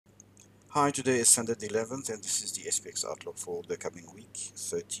Hi, today is Sunday the 11th, and this is the SPX Outlook for the coming week,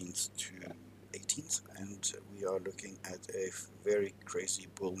 13th to 18th, and we are looking at a very crazy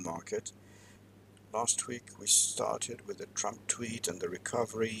bull market. Last week we started with the Trump tweet and the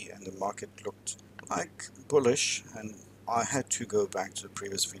recovery, and the market looked like bullish, and I had to go back to the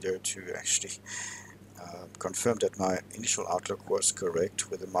previous video to actually confirm that my initial outlook was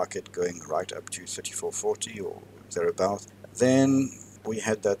correct, with the market going right up to 34.40 or thereabout. Then we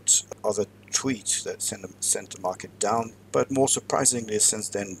had that other tweet that sent the market down, but more surprisingly, since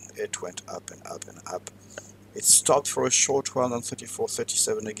then it went up and up and up. It stopped for a short while on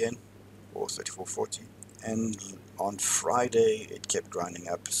 34.37 again, or 34.40, and on Friday it kept grinding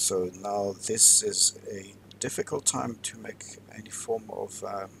up. So now this is a difficult time to make any form of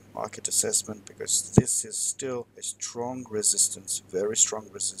market assessment, because this is still a strong resistance, very strong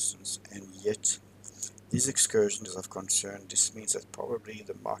resistance, and yet these excursions of concern. This means that probably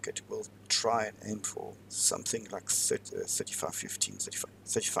the market will try and aim for something like 35.15,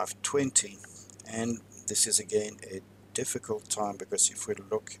 35.20, and this is again a difficult time, because if we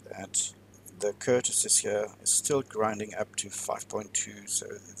look at the Curtises here, is still grinding up to 5.2, so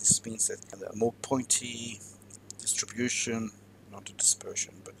this means that a more pointy distribution, not a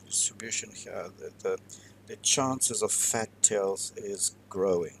dispersion, but distribution here, the chances of fat tails is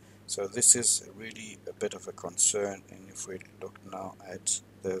growing. So this is really a bit of a concern, and if we look now at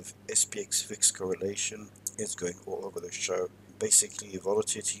the SPX-VIX correlation, it's going all over the show. Basically,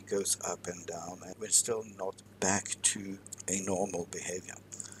 volatility goes up and down, and we're still not back to a normal behavior.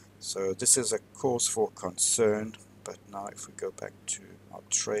 So this is a cause for concern, but now if we go back to our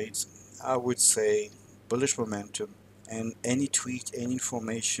trades, I would say bullish momentum, and any tweet, any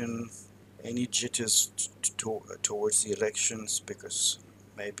information, any jitters towards the elections, because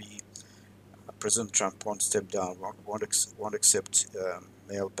maybe President Trump won't step down, won't accept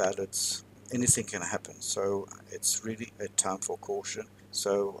mail ballots. Anything can happen. So it's really a time for caution.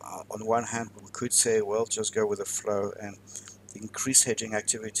 So on one hand, we could say, well, just go with the flow, and the increased hedging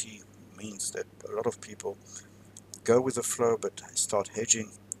activity means that a lot of people go with the flow but start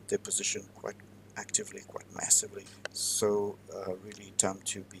hedging their position quite actively, quite massively. So really time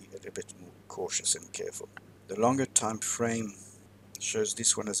to be a little bit more cautious and careful. The longer time frame shows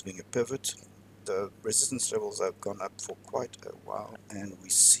this one as being a pivot. The resistance levels have gone up for quite a while, and we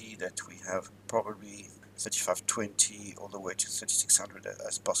see that we have probably 35.20 all the way to 3600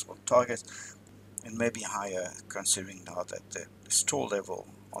 as possible target, and maybe higher, considering now that the stall level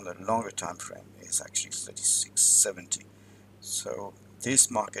on the longer time frame is actually 36.70. So this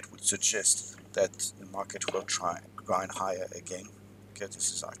market would suggest that the market will try and grind higher again. Okay,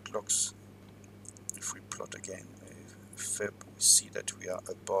 this is how it looks. If we plot again a fib, we see that we are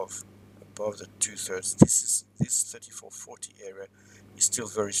above the 2/3. This 34.40 area is still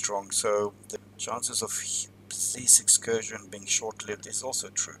very strong. So the chances of this excursion being short-lived is also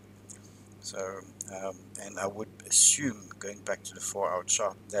true. So and I would assume, going back to the 4-hour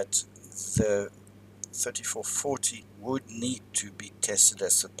chart, that the 34.40 would need to be tested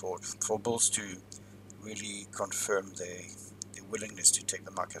as support for bulls to really confirm their willingness to take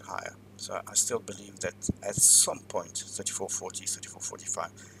the market higher. So I still believe that at some point 34.40, 34.45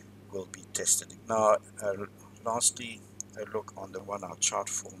 will be tested. Now lastly, a look on the 1-hour chart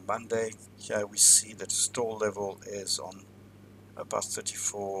for Monday. Here we see that the stall level is on about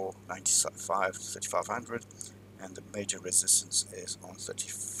 34.95 to 3500, and the major resistance is on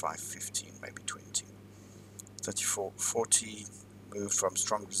 35.15, maybe 20. 34.40 moved from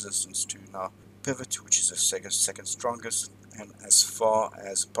strong resistance to now pivot, which is the second strongest, and as far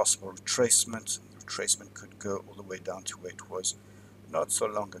as possible retracement could go all the way down to where it was not so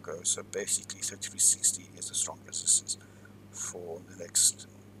long ago. So basically 33.60 is a strong resistance for the next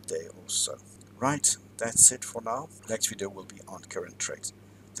day or so. Right, that's it for now. Next video will be on current trades.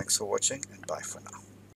 Thanks for watching, and bye for now.